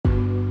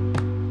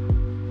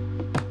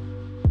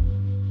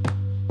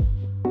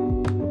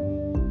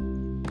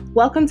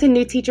Welcome to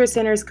New Teacher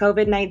Center's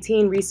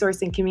COVID-19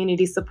 Resource and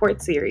Community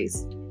Support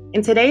Series.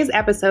 In today's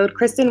episode,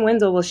 Kristen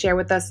Wendell will share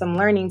with us some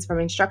learnings from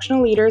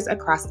instructional leaders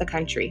across the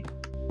country.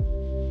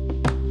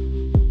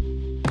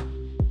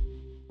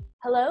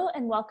 Hello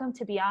and welcome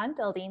to Beyond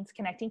Buildings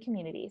Connecting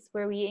Communities,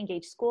 where we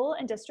engage school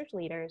and district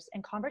leaders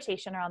in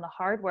conversation around the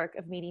hard work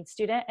of meeting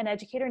student and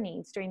educator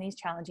needs during these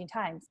challenging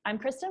times. I'm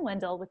Kristen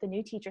Wendell with the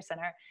New Teacher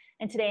Center,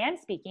 and today I'm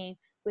speaking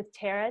with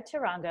Tara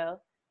Tarango,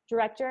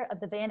 Director of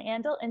the Van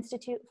Andel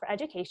Institute for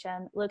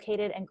Education,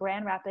 located in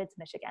Grand Rapids,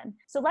 Michigan.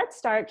 So let's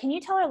start. Can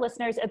you tell our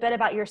listeners a bit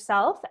about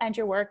yourself and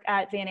your work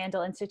at Van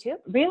Andel Institute?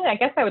 Really, I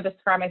guess I would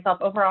describe myself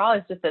overall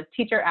as just a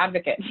teacher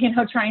advocate,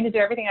 trying to do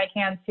everything I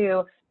can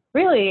to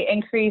really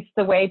increase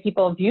the way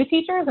people view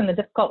teachers and the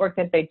difficult work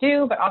that they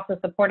do, but also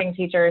supporting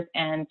teachers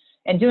and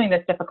doing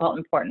this difficult,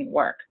 important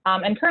work.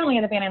 And currently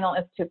at the Van Andel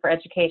Institute for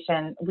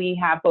Education, we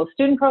have both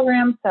student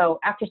programs, so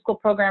after-school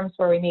programs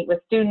where we meet with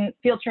students,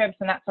 field trips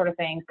and that sort of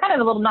thing, kind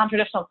of a little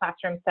non-traditional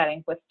classroom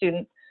setting with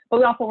students. But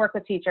we also work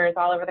with teachers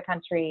all over the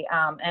country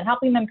and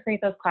helping them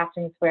create those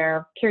classrooms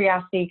where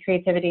curiosity,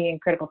 creativity,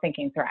 and critical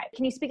thinking thrive.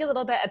 Can you speak a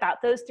little bit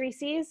about those 3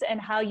 C's and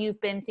how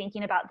you've been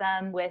thinking about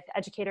them with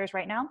educators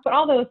right now? But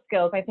all those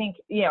skills, I think,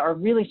 are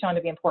really shown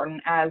to be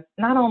important as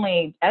not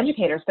only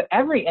educators, but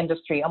every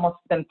industry almost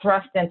been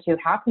thrust into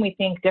how can we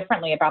think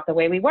differently about the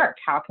way we work?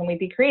 How can we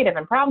be creative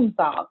and problem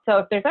solve? So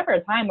if there's ever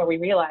a time where we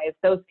realize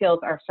those skills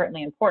are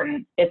certainly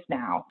important, it's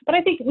now. But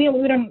I think we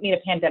don't need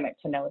a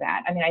pandemic to know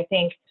that. I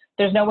think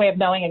there's no way of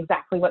knowing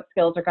exactly what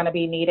skills are going to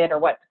be needed or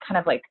what kind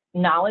of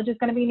knowledge is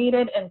going to be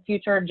needed in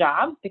future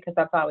jobs, because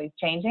that's always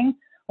changing.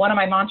 One of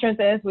my mantras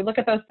is we look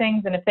at those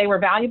things, and if they were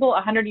valuable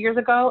 100 years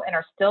ago and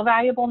are still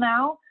valuable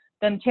now,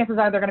 then chances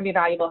are they're going to be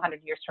valuable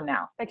 100 years from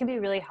now. That can be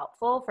really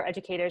helpful for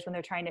educators when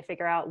they're trying to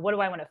figure out, what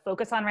do I want to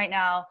focus on right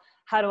now?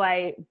 How do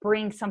I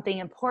bring something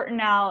important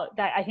out?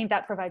 That I think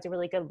that provides a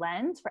really good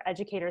lens for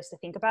educators to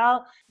think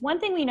about. One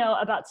thing we know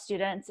about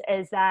students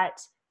is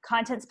that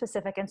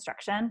content-specific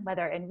instruction,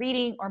 whether in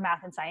reading or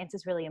math and science,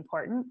 is really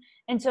important.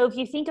 And so if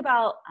you think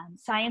about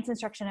science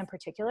instruction in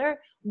particular,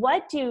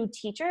 what do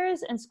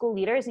teachers and school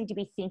leaders need to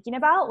be thinking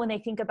about when they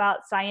think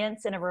about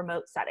science in a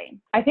remote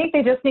setting? I think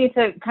they just need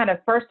to kind of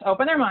first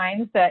open their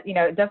minds that,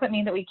 it doesn't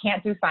mean that we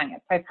can't do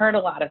science. I've heard a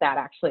lot of that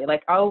actually,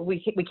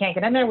 we can't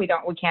get in there, we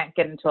can't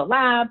get into a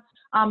lab.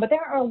 But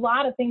there are a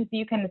lot of things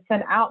you can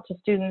send out to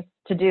students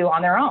to do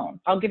on their own.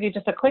 I'll give you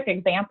just a quick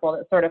example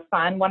that's sort of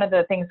fun. One of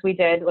the things we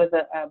did was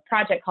a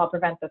project called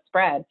Prevent the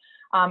Spread.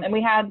 And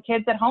we had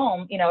kids at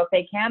home, if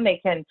they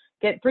can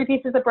get 3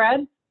 pieces of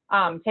bread,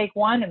 take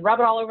one and rub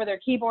it all over their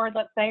keyboard,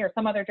 let's say, or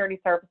some other dirty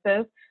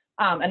surfaces.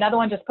 Another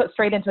one just put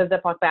straight into a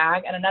Ziploc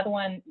bag, and another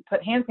one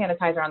put hand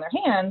sanitizer on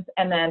their hands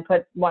and then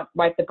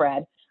wipe the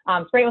bread.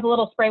 Spray it with a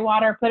little spray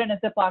water, put it in a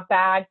Ziploc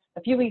bag.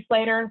 A few weeks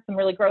later, some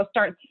really gross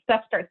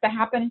stuff starts to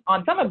happen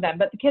on some of them,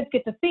 but the kids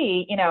get to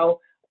see,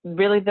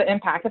 really the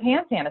impact of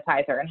hand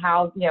sanitizer and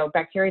how,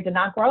 bacteria did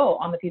not grow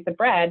on the piece of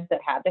bread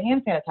that had the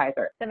hand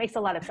sanitizer. That makes a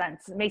lot of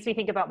sense. It makes me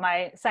think about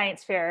my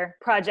science fair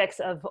projects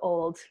of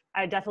old.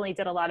 I definitely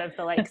did a lot of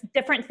the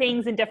different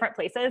things in different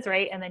places,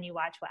 right? And then you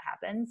watch what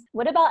happens.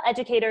 What about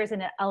educators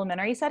in an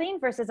elementary setting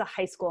versus a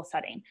high school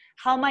setting?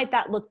 How might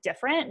that look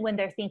different when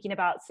they're thinking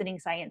about sitting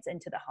science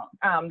into the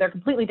home? They're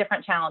completely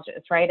different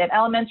challenges, right? At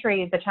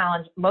elementary, the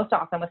challenge most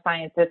often with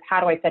science is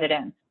how do I fit it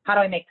in? How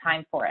do I make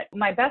time for it?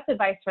 My best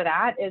advice for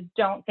that is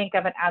don't think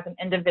of it as an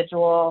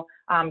individual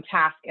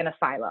task in a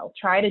silo.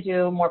 Try to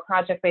do more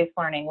project-based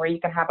learning where you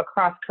can have a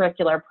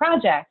cross-curricular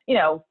project.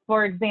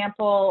 For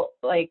example,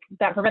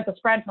 that Prevent the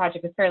Spread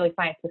project is fairly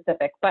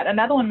science-specific, but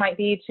another one might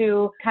be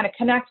to kind of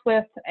connect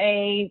with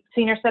a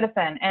senior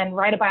citizen and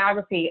write a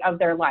biography of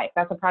their life.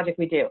 That's a project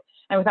we do.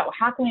 And we thought, well,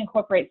 how can we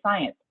incorporate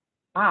science?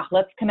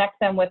 Let's connect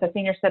them with a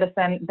senior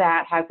citizen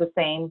that has the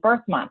same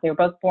birth month. They were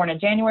both born in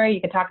January. You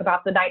can talk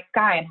about the night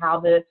sky and how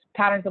the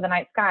patterns of the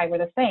night sky were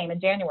the same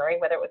in January,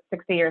 whether it was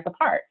 60 years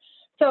apart.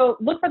 So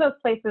look for those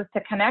places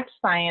to connect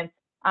science,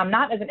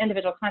 not as an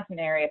individual content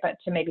area, but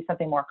to maybe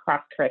something more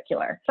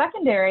cross-curricular.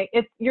 Secondary,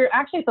 it's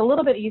a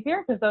little bit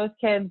easier because those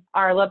kids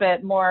are a little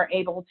bit more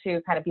able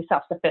to kind of be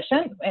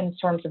self-sufficient in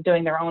terms of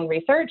doing their own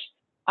research.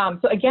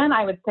 So again,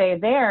 I would say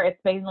there, it's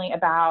mainly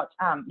about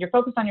you're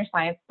focused on your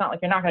science. It's not like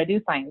you're not going to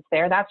do science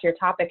there. That's your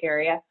topic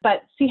area,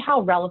 but see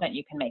how relevant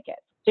you can make it.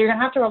 So you're going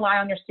to have to rely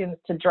on your students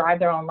to drive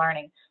their own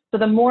learning. So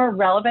the more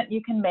relevant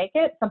you can make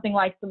it, something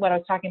like what I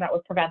was talking about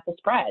with Prevent the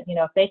Spread,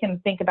 if they can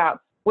think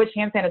about which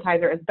hand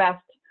sanitizer is best,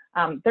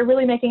 they're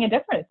really making a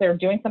difference. They're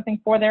doing something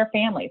for their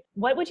families.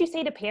 What would you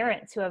say to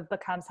parents who have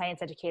become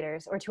science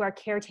educators or to our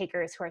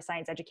caretakers who are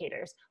science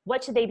educators?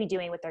 What should they be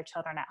doing with their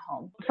children at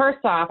home?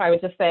 First off, I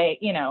would just say,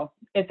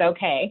 it's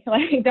okay.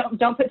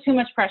 Don't put too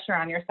much pressure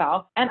on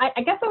yourself. And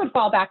I guess I would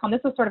fall back on,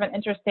 this is sort of an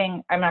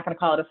interesting, I'm not going to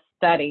call it a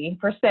study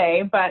per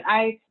se, but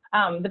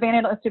the Van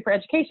Andel Institute for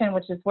Education,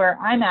 which is where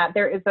I'm at,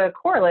 there is a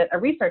correlate, a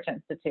research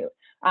institute,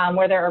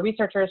 where there are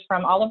researchers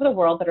from all over the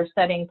world that are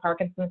studying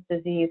Parkinson's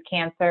disease,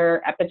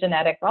 cancer,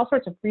 epigenetics, all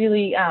sorts of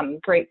really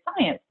great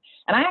science.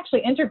 And I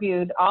actually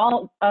interviewed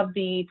all of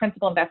the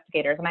principal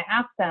investigators, and I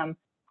asked them,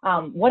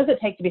 What does it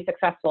take to be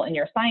successful in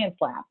your science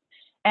lab?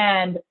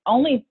 And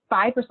only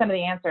 5% of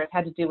the answers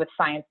had to do with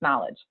science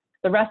knowledge.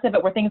 The rest of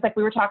it were things like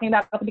we were talking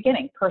about at the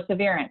beginning: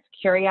 perseverance,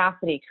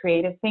 curiosity,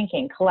 creative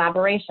thinking,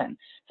 collaboration.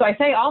 So I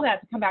say all that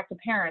to come back to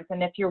parents.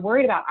 And if you're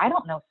worried about, I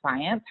don't know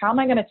science, how am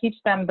I going to teach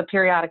them the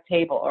periodic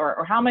table?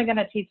 Or how am I going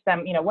to teach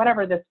them,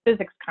 whatever this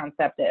physics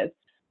concept is?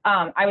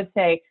 I would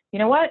say, you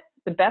know what?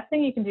 The best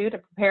thing you can do to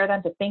prepare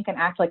them to think and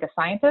act like a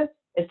scientist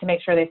is to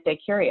make sure they stay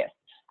curious.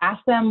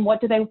 Ask them,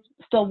 what do they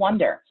still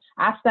wonder?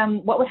 Ask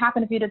them, what would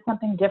happen if you did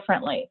something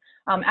differently?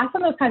 Ask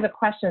them those kinds of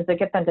questions that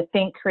get them to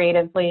think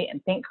creatively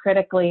and think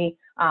critically.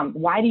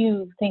 Why do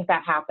you think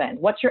that happened?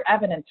 What's your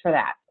evidence for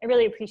that? I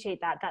really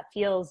appreciate that. That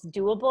feels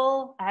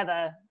doable. I have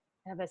a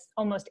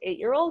almost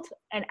 8-year-old,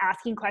 and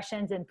asking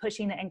questions and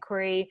pushing the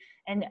inquiry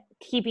and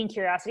keeping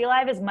curiosity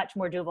alive is much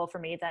more doable for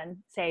me than,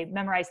 say,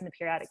 memorizing the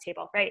periodic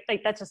table, right?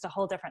 Like, that's just a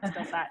whole different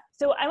skill set.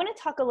 So I want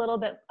to talk a little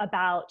bit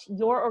about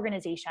your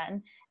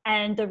organization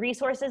and the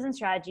resources and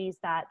strategies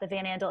that the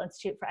Van Andel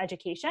Institute for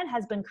Education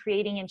has been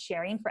creating and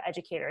sharing for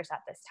educators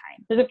at this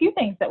time. There's a few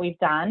things that we've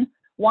done.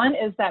 One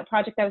is that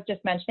project I was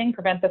just mentioning,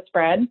 Prevent the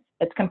Spread.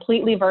 It's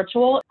completely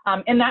virtual.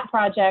 In that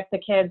project, the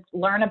kids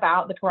learn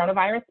about the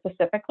coronavirus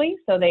specifically.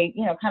 So they,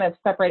 kind of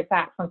separate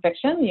fact from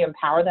fiction. You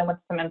empower them with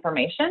some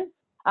information.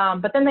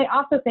 But then they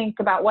also think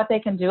about what they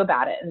can do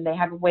about it. And they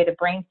have a way to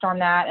brainstorm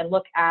that and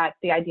look at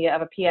the idea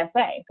of a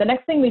PSA. The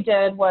next thing we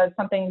did was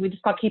something we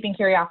just called Keeping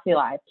Curiosity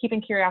Alive.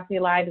 Keeping Curiosity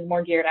Alive is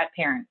more geared at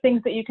parents.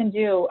 Things that you can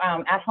do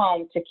at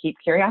home to keep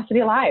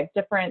curiosity alive.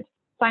 Different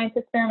science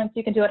experiments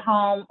you can do at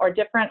home, or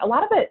a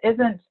lot of it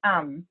isn't,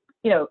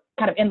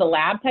 kind of in the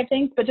lab type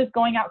things, but just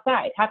going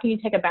outside. How can you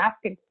take a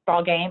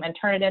basketball game and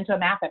turn it into a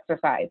math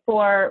exercise?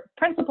 For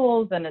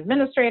principals and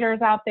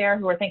administrators out there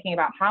who are thinking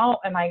about, how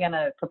am I going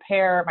to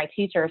prepare my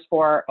teachers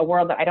for a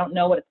world that I don't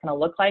know what it's going to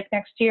look like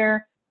next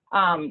year?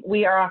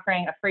 We are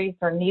offering a free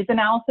needs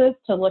analysis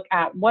to look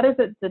at what is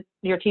it that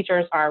your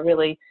teachers are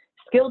really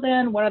skilled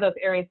in? What are those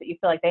areas that you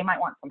feel like they might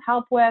want some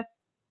help with?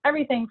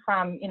 Everything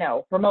from,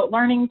 remote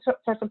learning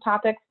sorts of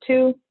topics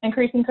to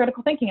increasing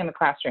critical thinking in the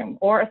classroom,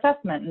 or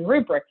assessment and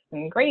rubrics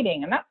and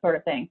grading and that sort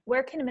of thing.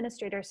 Where can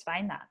administrators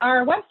find that?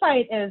 Our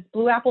website is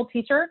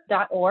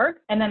blueappleteacher.org,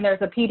 and then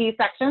there's a PD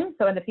section.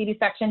 So in the PD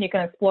section, you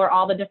can explore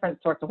all the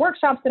different sorts of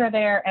workshops that are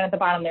there. And at the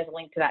bottom, there's a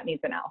link to that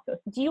needs analysis.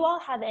 Do you all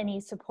have any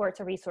supports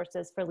or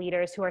resources for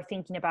leaders who are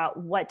thinking about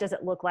what does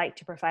it look like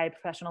to provide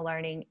professional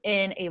learning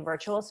in a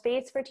virtual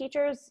space for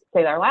teachers?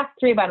 So our last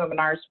 3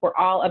 webinars were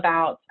all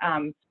about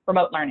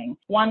remote learning.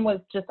 One was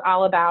just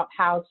all about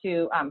how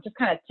to just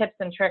kind of tips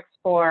and tricks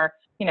for,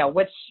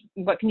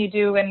 what can you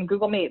do in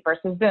Google Meet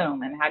versus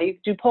Zoom, and how do you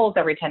do polls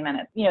every 10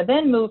 minutes?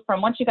 Then move from,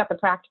 once you got the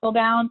practical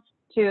down,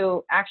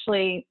 to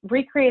actually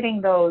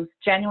recreating those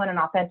genuine and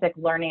authentic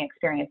learning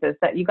experiences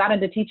that you got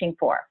into teaching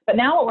for. But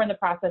now what we're in the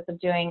process of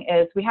doing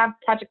is we have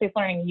project-based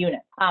learning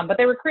units, but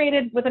they were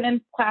created with an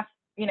in-class,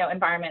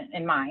 environment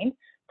in mind.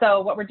 So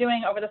what we're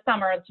doing over the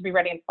summer to be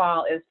ready in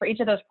fall is, for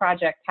each of those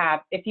projects,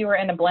 if you were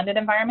in a blended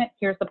environment,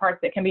 here's the parts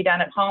that can be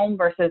done at home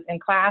versus in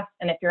class.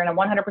 And if you're in a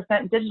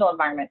 100% digital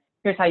environment,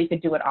 here's how you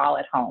could do it all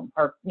at home,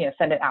 or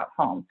send it out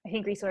home. I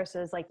think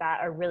resources like that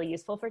are really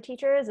useful for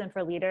teachers and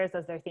for leaders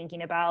as they're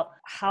thinking about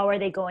how are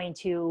they going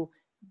to,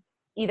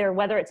 either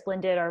whether it's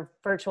blended or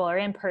virtual or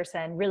in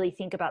person, really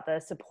think about the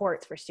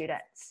supports for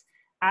students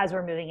as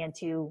we're moving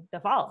into the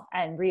fall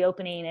and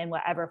reopening in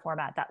whatever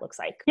format that looks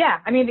like. Yeah,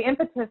 I mean, the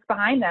impetus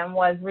behind them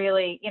was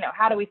really,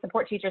 how do we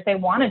support teachers? They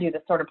want to do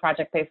this sort of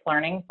project-based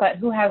learning, but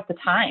who has the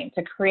time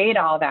to create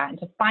all that and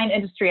to find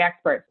industry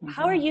experts?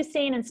 How are you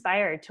staying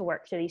inspired to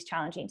work through these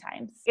challenging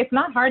times? It's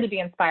not hard to be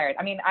inspired.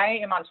 I mean, I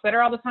am on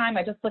Twitter all the time.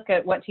 I just look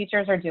at what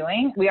teachers are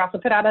doing. We also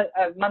put out a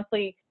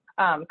monthly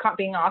Caught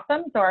Being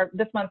Awesome. So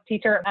this month's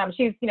teacher,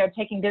 she's,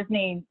 taking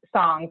Disney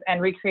songs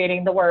and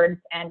recreating the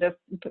words and just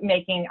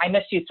making I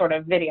Miss You sort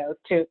of videos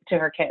to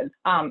her kids.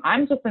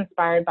 I'm just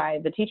inspired by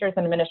the teachers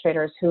and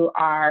administrators who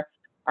are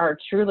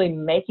truly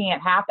making it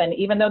happen,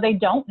 even though they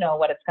don't know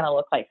what it's going to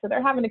look like. So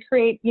they're having to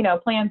create,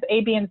 plans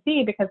A, B, and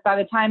C, because by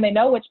the time they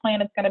know which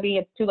plan it's going to be,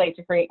 it's too late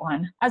to create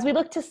one. As we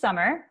look to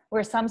summer,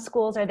 where some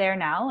schools are there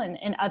now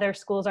and other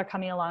schools are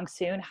coming along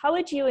soon, how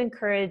would you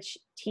encourage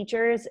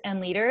teachers and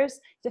leaders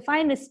to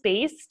find the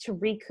space to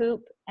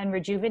recoup and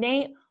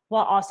rejuvenate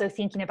while also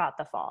thinking about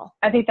the fall?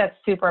 I think that's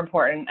super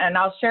important. And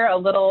I'll share a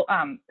little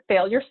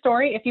failure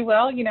story, if you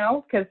will,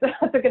 because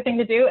that's a good thing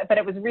to do. But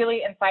it was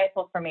really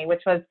insightful for me,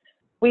 which was,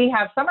 we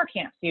have summer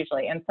camps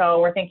usually. And so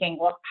we're thinking,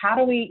 well, how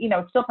do we,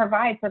 still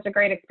provide such a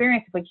great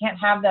experience if we can't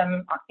have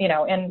them,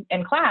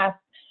 in class?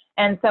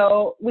 And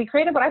so we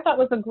created what I thought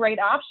was a great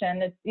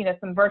option. It's,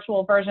 some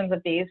virtual versions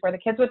of these where the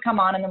kids would come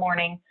on in the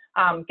morning,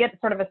 get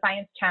sort of a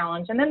science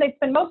challenge, and then they'd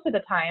spend most of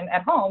the time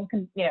at home,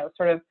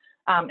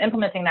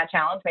 implementing that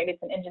challenge. Maybe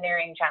it's an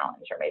engineering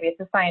challenge, or maybe it's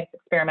a science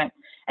experiment,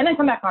 and then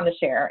come back on to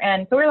share.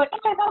 And so we were like,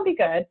 okay, that'll be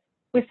good.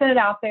 We sent it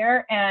out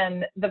there,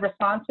 and the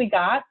response we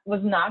got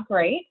was not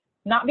great.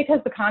 Not because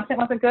the content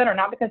wasn't good or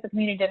not because the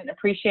community didn't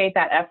appreciate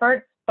that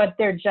effort, but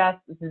they're just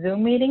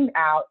Zoom meetings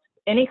out,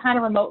 any kind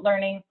of remote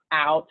learning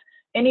out.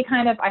 any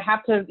kind of, I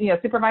have to,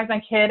 supervise my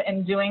kid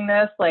and doing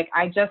this, like,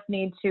 I just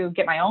need to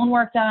get my own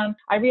work done.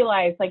 I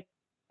realized, like,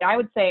 I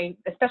would say,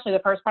 especially the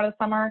first part of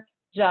the summer,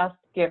 just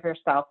give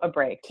yourself a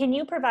break. Can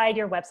you provide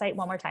your website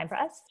one more time for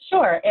us?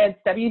 Sure. It's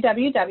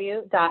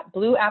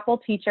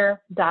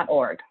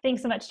www.blueappleteacher.org.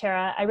 Thanks so much,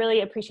 Tara. I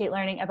really appreciate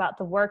learning about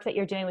the work that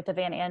you're doing with the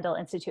Van Andel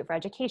Institute for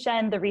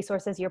Education, the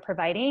resources you're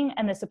providing,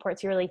 and the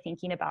supports you're really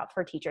thinking about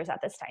for teachers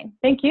at this time.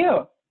 Thank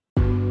you.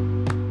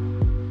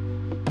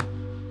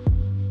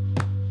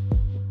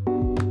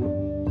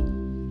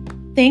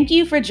 Thank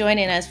you for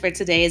joining us for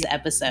today's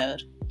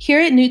episode. Here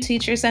at New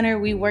Teacher Center,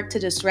 we work to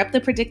disrupt the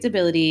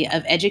predictability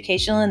of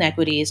educational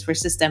inequities for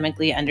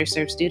systemically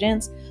underserved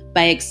students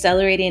by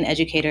accelerating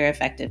educator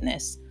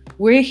effectiveness.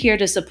 We're here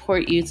to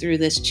support you through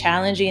this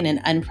challenging and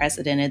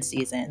unprecedented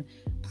season.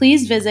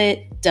 Please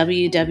visit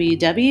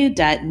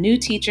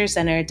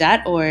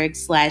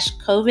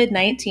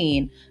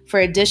www.newteachercenter.org/COVID-19 for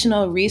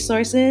additional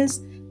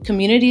resources,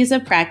 communities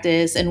of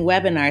practice, and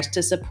webinars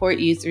to support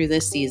you through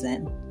this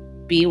season.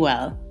 Be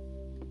well.